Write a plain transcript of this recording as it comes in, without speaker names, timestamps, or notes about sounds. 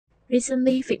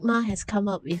Recently, Figma has come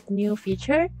up with new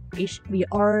feature which we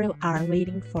all are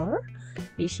waiting for,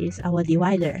 which is our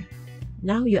divider.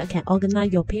 Now you can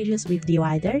organize your pages with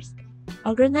dividers.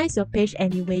 Organize your page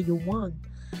any way you want.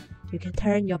 You can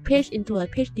turn your page into a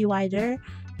page divider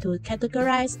to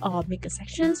categorize or make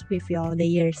sections with your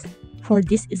layers. For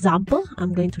this example,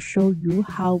 I'm going to show you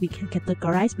how we can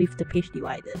categorize with the page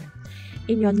divider.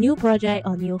 In your new project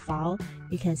or new file,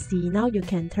 you can see now you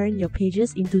can turn your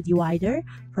pages into divider.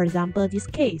 For example, this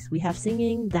case, we have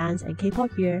singing, dance, and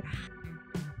K-pop here.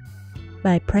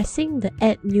 By pressing the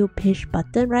add new page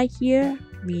button right here,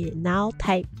 we now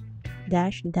type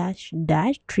dash dash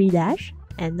dash 3 dash,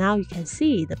 and now you can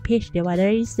see the page divider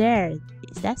is there.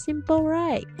 It's that simple,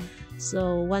 right?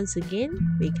 So once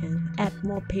again, we can add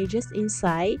more pages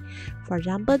inside. For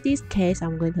example, this case,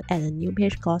 I'm going to add a new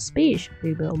page called speech.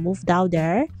 We will move down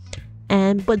there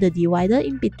and put the divider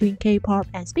in between K-pop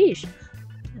and speech.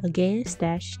 Again,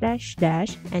 dash dash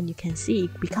dash, and you can see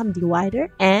it become divider,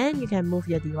 and you can move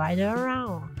your divider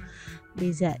around.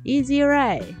 Is that easy,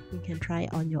 right? You can try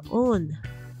it on your own.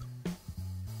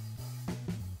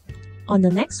 On the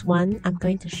next one, I'm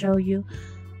going to show you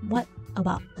what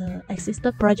about the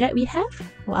existing project we have.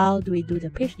 How do we do the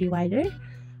page divider?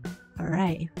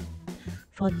 Alright,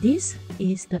 for this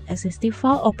is the existing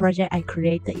file or project I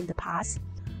created in the past.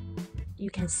 You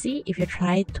can see if you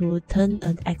try to turn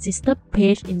an existing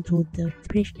page into the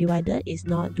page divider, it's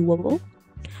not doable.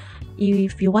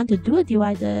 If you want to do a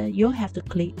divider, you have to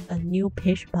click a new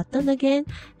page button again,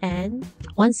 and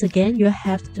once again you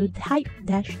have to type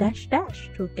dash dash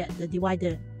dash to get the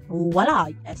divider. Voila!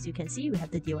 As you can see, we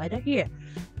have the divider here.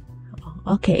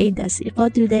 Okay, that's it for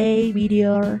today's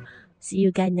video. See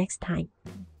you guys next time.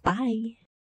 Bye!